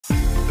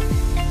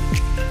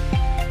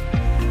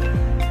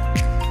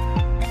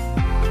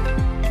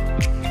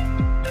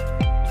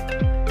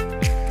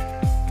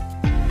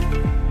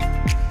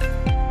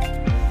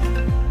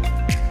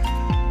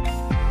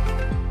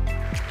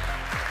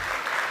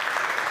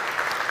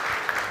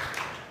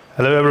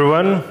Hello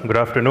everyone, good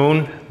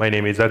afternoon. My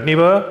name is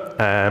Agniva.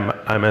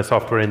 I'm a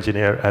software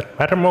engineer at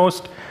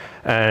Mattermost,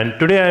 and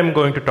today I'm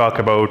going to talk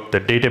about the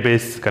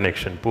database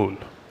connection pool.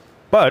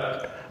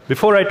 But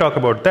before I talk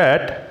about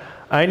that,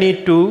 I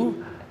need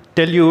to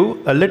tell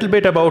you a little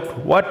bit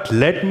about what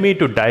led me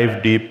to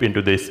dive deep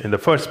into this in the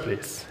first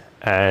place.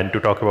 And to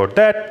talk about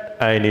that,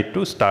 I need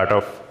to start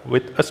off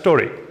with a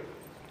story.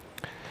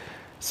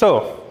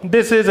 So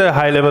this is a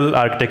high-level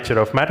architecture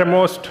of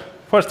Mattermost.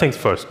 First things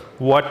first,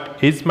 what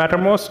is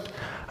Mattermost?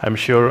 I'm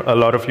sure a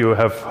lot of you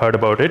have heard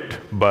about it,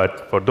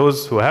 but for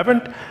those who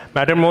haven't,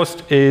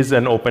 Mattermost is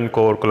an open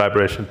core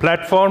collaboration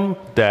platform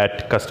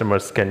that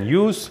customers can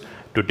use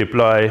to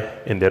deploy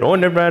in their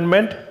own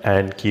environment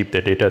and keep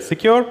their data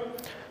secure.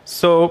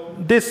 So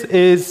this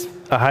is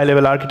a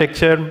high-level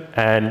architecture,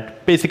 and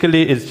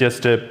basically it's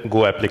just a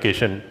Go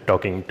application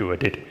talking to a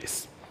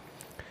database.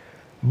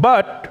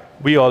 But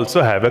we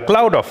also have a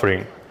cloud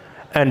offering.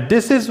 And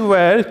this is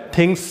where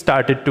things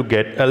started to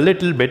get a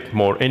little bit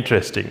more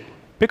interesting.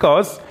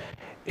 Because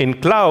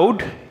in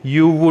cloud,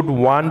 you would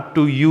want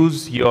to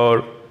use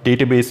your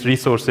database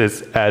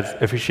resources as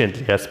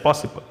efficiently as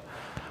possible.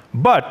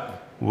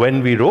 But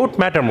when we wrote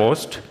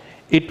Mattermost,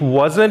 it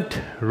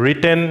wasn't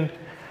written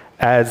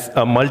as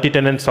a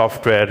multi-tenant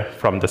software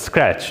from the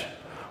scratch,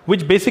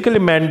 which basically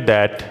meant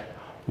that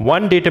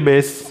one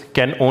database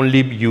can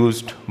only be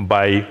used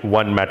by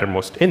one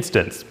Mattermost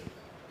instance.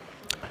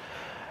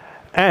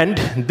 And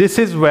this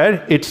is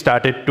where it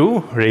started to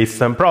raise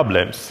some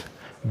problems,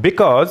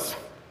 because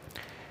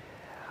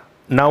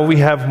now we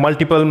have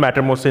multiple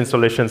Mattermost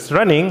installations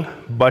running,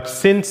 but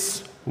since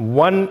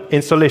one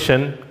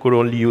installation could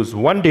only use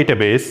one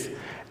database,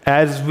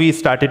 as we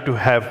started to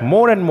have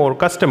more and more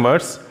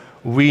customers,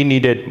 we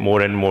needed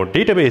more and more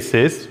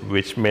databases,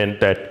 which meant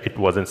that it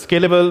wasn't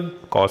scalable,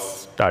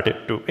 costs started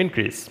to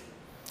increase.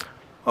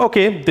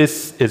 Okay,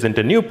 this isn't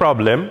a new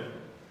problem.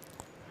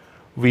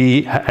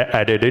 We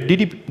added a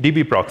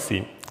db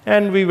proxy,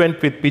 and we went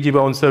with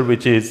pgbouncer,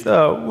 which is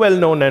a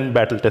well-known and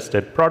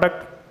battle-tested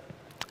product.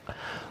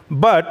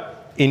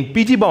 But in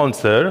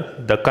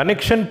pgbouncer, the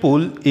connection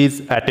pool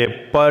is at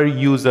a per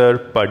user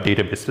per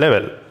database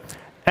level.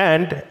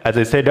 And as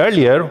I said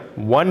earlier,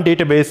 one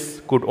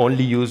database could only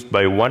be used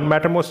by one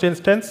Mattermost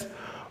instance,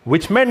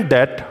 which meant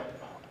that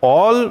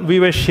all we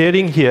were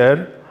sharing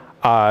here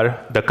are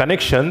the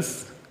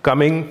connections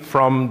coming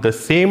from the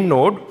same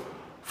node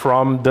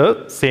from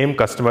the same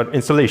customer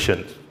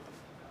installation.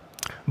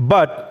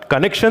 But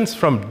connections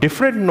from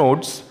different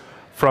nodes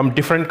from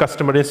different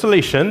customer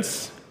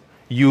installations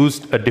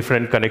used a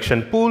different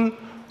connection pool,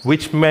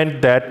 which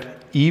meant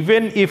that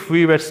even if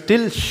we were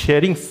still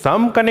sharing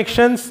some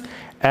connections,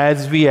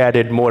 as we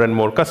added more and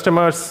more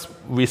customers,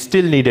 we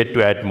still needed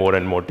to add more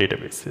and more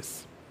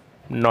databases.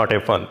 Not a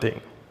fun thing.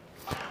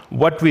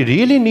 What we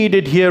really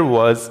needed here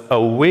was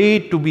a way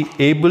to be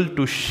able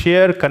to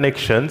share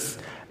connections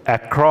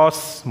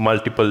across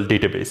multiple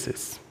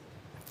databases.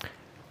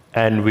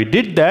 And we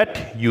did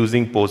that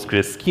using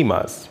Postgres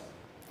schemas.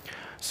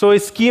 So a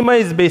schema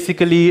is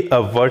basically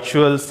a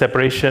virtual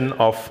separation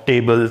of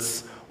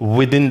tables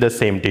within the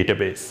same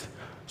database.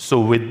 So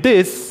with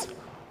this,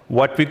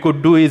 what we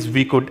could do is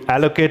we could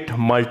allocate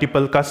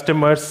multiple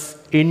customers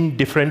in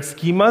different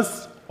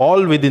schemas,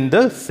 all within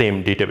the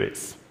same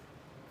database.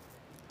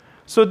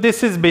 So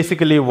this is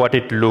basically what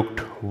it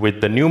looked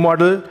with the new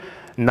model.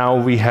 Now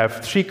we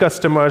have 3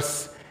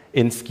 customers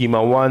in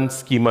schema 1,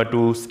 schema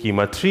 2,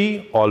 schema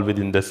 3, all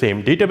within the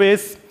same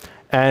database.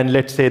 And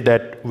let's say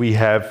that we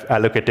have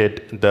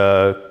allocated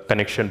the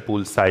connection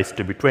pool size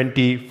to be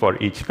 20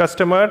 for each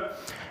customer.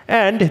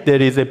 And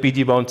there is a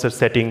pgbouncer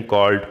setting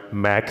called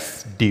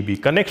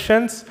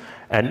maxDB.Connections.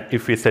 And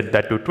if we set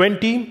that to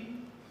 20,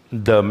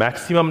 the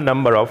maximum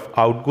number of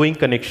outgoing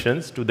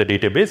connections to the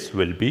database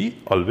will be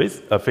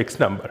always a fixed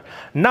number.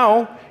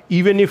 Now,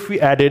 even if we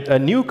added a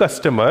new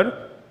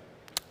customer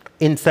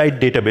inside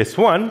database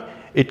 1,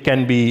 it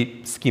can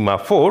be schema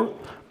 4.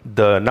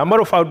 The number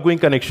of outgoing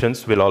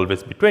connections will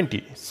always be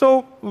 20.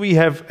 So we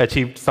have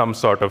achieved some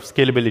sort of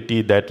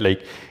scalability that,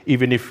 like,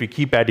 even if we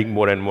keep adding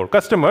more and more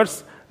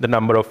customers, the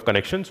number of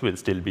connections will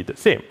still be the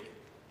same.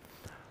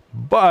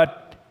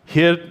 But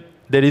here,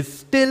 there is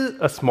still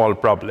a small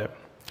problem.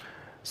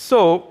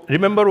 So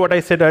remember what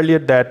I said earlier,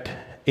 that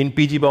in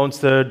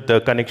pgbouncer,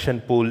 the connection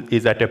pool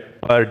is at a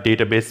per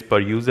database per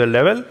user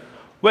level?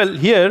 Well,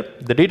 here,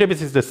 the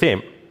database is the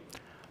same,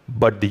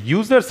 but the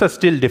users are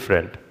still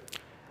different.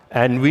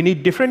 And we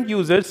need different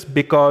users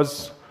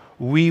because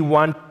we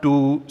want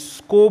to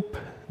scope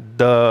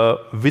the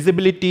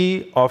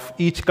visibility of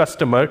each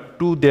customer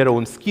to their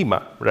own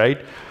schema,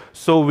 right?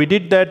 So we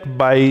did that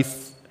by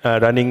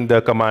running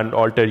the command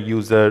alter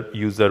user,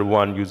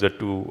 user1,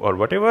 user2, or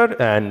whatever,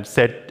 and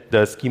set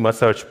the schema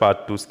search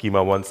path to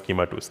schema 1,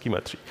 schema 2,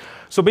 schema 3.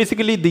 So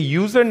basically, the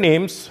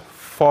usernames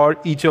for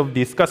each of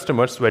these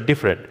customers were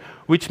different,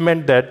 which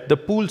meant that the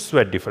pools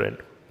were different.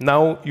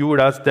 Now, you would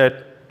ask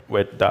that,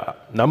 well, the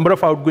number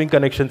of outgoing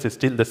connections is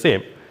still the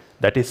same.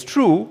 That is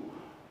true,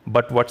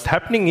 but what's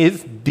happening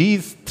is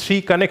these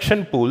 3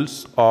 connection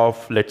pools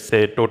of, let's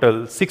say,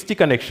 total 60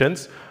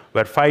 connections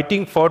were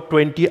fighting for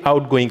 20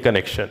 outgoing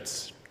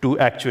connections to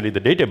actually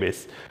the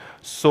database.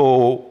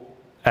 So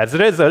as a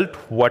result,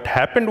 what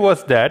happened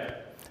was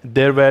that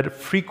there were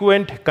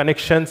frequent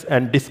connections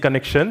and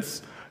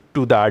disconnections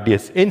to the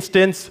RDS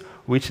instance,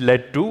 which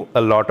led to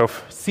a lot of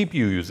CPU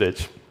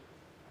usage.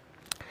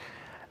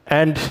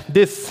 And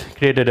this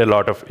created a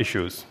lot of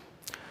issues.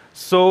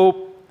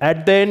 So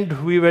at the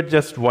end, we were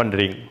just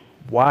wondering,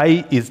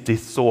 why is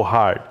this so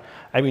hard?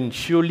 I mean,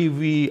 surely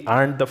we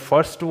aren't the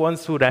first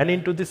ones who ran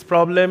into this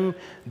problem.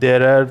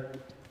 There are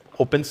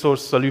open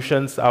source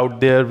solutions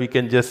out there we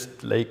can just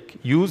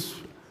use.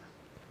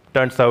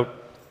 Turns out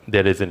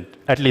there isn't,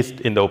 at least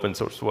in the open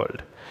source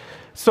world.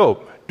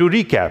 So to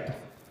recap,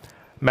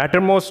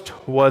 Mattermost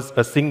was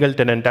a single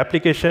tenant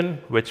application,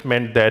 which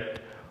meant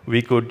that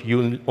we could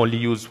only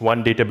use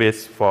one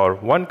database for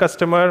one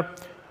customer.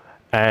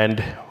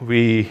 And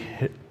we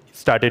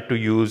started to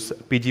use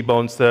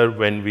pgbouncer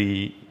when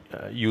we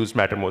used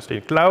Mattermost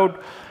in cloud.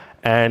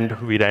 And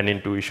we ran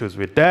into issues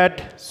with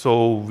that.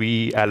 So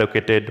we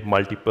allocated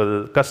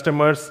multiple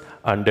customers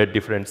under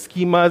different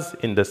schemas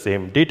in the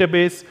same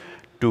database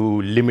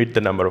to limit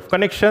the number of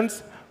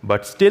connections.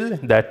 But still,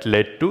 that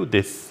led to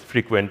this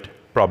frequent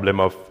problem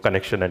of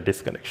connection and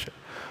disconnection.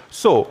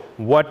 So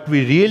what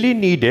we really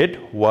needed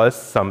was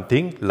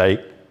something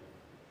like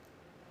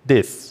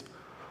this.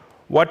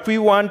 What we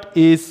want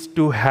is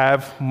to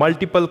have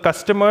multiple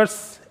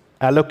customers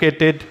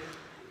allocated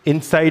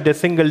inside a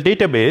single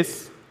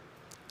database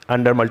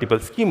under multiple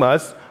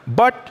schemas,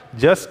 but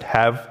just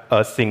have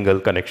a single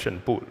connection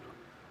pool.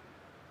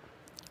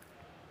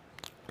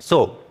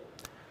 So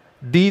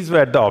these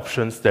were the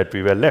options that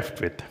we were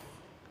left with.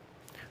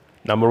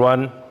 Number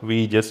one,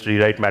 we just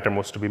rewrite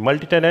Mattermost to be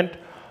multi-tenant.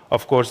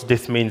 Of course,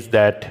 this means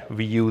that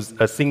we use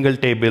a single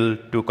table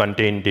to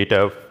contain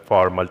data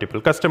for multiple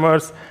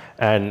customers,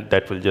 and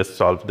that will just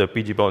solve the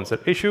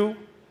pgbouncer issue.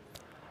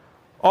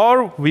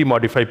 Or we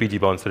modify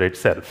pgbouncer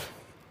itself.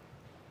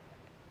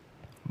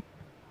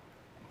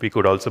 We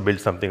could also build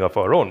something of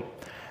our own.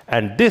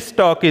 And this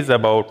talk is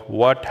about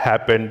what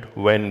happened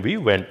when we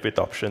went with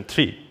option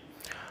 3.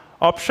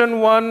 Option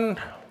 1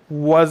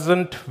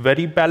 wasn't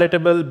very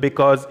palatable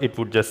because it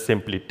would just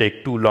simply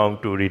take too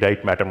long to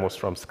rewrite Mattermost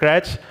from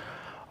scratch.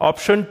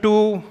 Option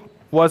 2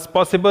 was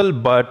possible,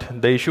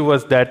 but the issue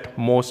was that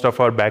most of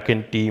our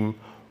backend team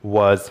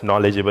was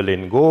knowledgeable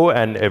in Go,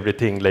 and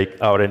everything, like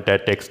our entire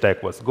tech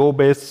stack was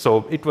Go-based,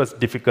 so it was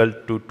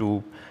difficult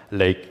to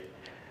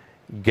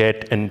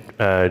get and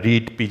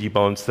read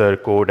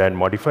pgbouncer code and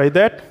modify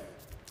that.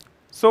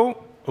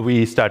 So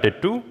we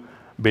started to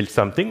build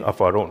something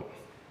of our own.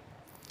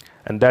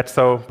 And that's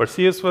how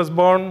Perseus was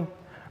born.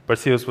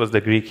 Perseus was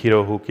the Greek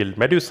hero who killed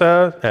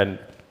Medusa, and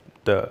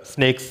the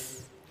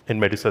snakes in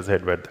Medusa's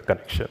head were the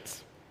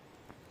connections.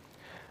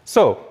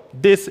 So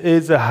this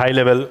is a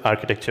high-level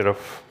architecture of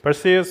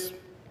Perseus.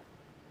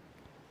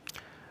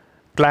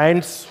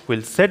 Clients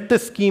will set the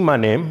schema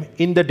name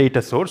in the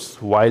data source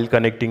while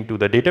connecting to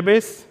the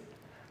database,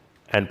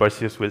 and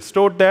Perseus will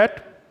store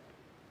that.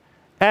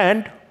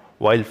 And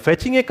while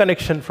fetching a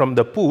connection from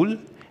the pool,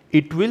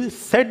 it will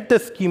set the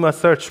schema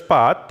search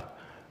path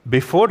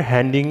before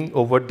handing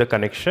over the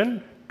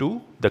connection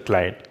to the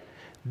client.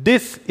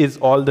 This is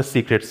all the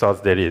secret sauce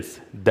there is,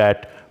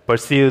 that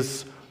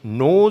Perseus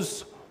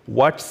knows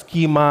what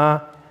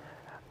schema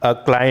a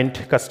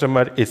client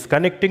customer is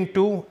connecting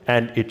to,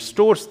 and it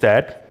stores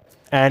that,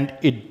 and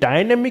it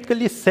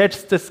dynamically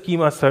sets the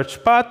schema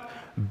search path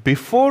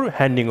before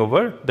handing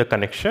over the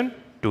connection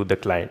to the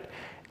client.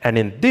 And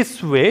in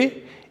this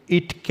way,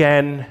 it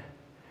can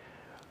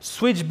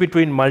switch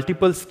between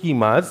multiple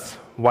schemas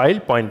while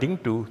pointing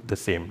to the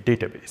same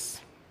database.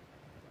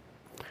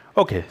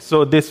 OK,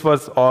 so this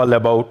was all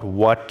about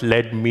what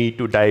led me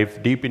to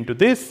dive deep into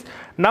this.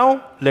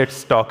 Now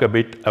let's talk a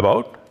bit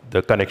about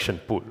the connection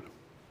pool.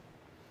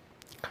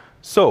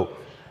 So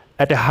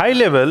at a high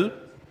level,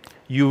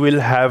 you will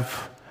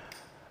have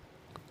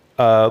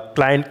a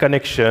client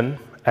connection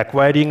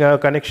acquiring a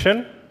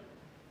connection,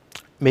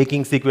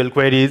 making SQL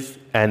queries,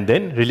 and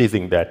then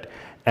releasing that.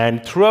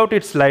 And throughout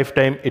its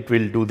lifetime, it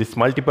will do this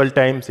multiple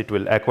times. It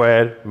will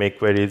acquire, make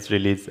queries,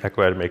 release,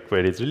 acquire, make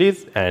queries,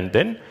 release, and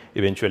then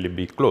eventually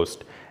be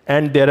closed.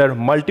 And there are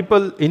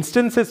multiple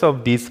instances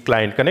of these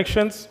client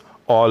connections,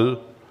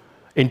 all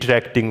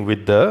interacting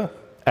with the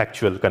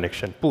actual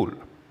connection pool.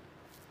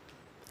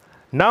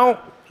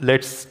 Now,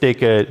 let's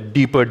take a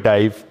deeper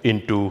dive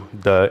into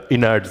the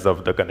innards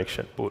of the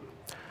connection pool.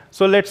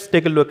 So let's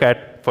take a look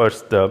at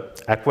first the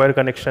acquire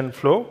connection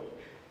flow.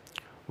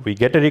 We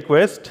get a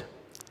request,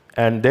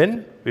 and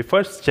then we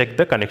first check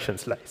the connection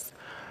slice.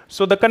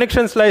 So the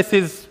connection slice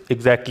is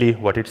exactly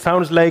what it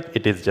sounds like.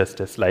 It is just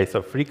a slice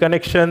of free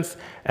connections,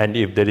 and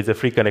if there is a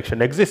free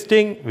connection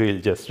existing, we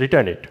will just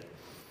return it.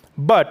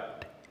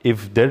 But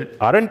if there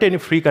aren't any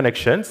free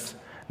connections,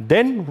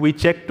 then we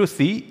check to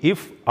see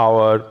if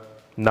our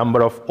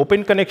number of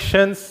open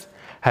connections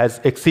has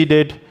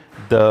exceeded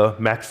the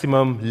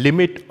maximum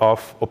limit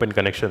of open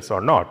connections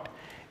or not.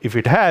 If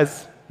it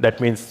has, that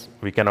means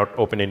we cannot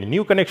open any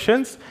new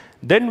connections.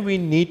 Then we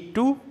need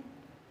to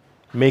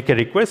make a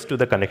request to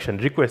the connection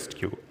request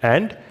queue.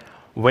 And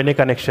when a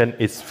connection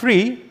is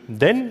free,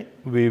 then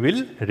we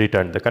will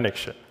return the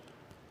connection.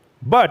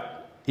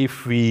 But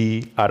if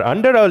we are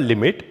under our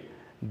limit,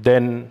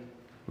 then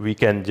we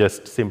can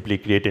just simply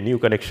create a new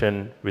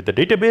connection with the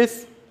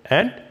database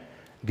and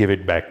give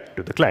it back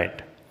to the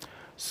client.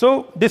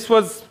 So this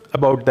was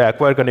about the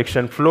acquire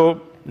connection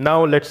flow.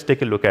 Now let's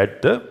take a look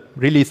at the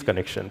release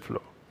connection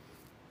flow.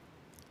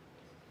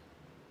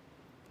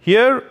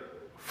 Here,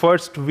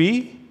 first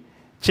we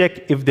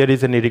check if there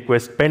is any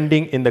request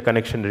pending in the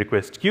connection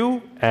request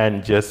queue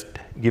and just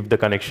give the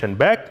connection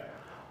back.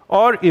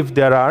 Or if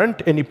there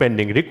aren't any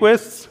pending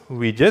requests,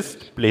 we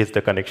just place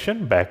the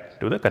connection back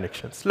to the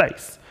connection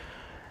slice.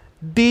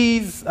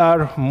 These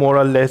are more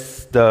or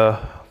less the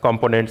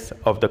components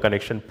of the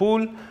connection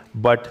pool,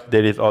 but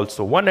there is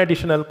also one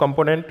additional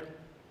component,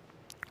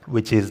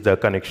 which is the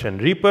connection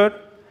reaper.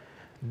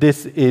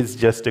 This is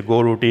just a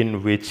Go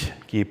routine which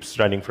keeps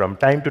running from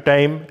time to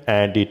time,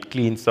 and it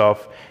cleans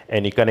off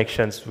any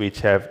connections which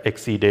have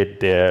exceeded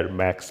their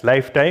max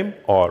lifetime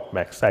or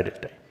max idle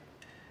time.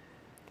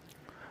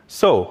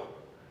 So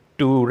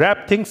to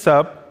wrap things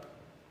up,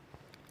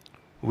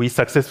 we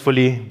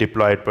successfully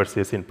deployed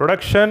Perseus in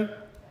production,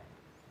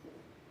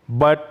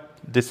 but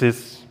this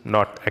is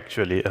not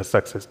actually a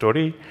success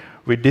story.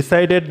 We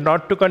decided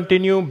not to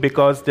continue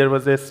because there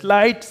was a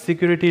slight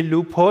security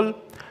loophole.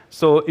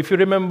 So if you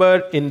remember,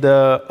 in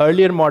the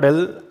earlier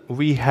model,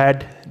 we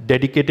had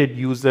dedicated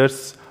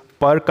users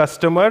per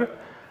customer.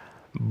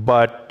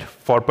 But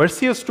for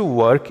Perseus to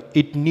work,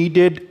 it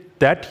needed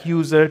that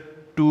user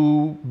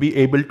to be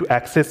able to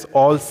access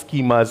all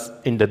schemas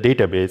in the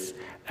database.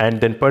 And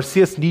then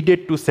Perseus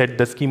needed to set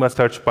the schema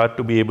search path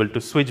to be able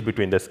to switch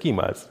between the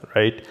schemas,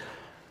 right?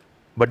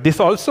 But this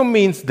also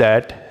means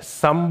that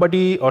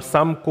somebody or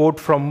some code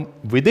from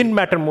within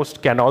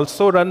Mattermost can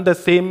also run the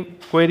same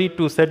query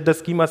to set the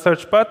schema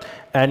search path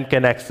and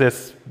can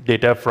access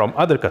data from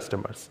other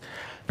customers.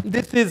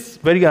 This is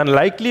very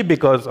unlikely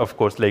because, of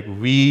course, like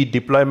we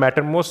deploy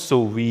Mattermost,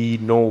 so we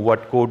know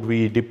what code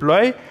we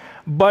deploy,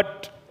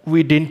 but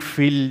we didn't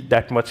feel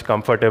that much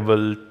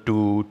comfortable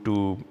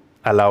to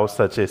allow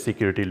such a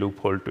security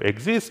loophole to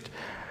exist.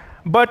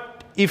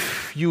 But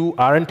if you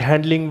aren't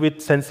handling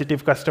with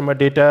sensitive customer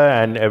data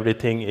and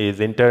everything is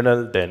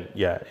internal, then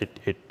yeah,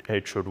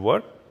 it should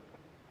work.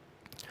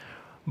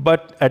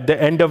 But at the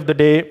end of the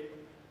day,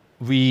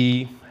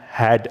 we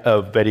had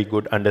a very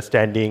good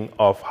understanding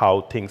of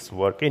how things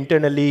work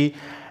internally.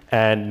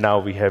 And now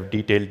we have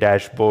detailed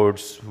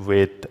dashboards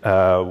with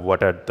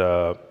what are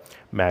the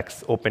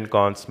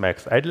maxOpenConns,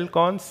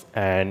 maxIdleConns,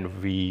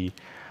 and we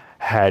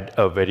had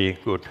a very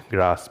good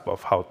grasp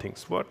of how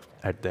things work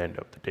at the end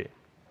of the day.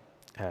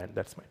 And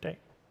that's my time.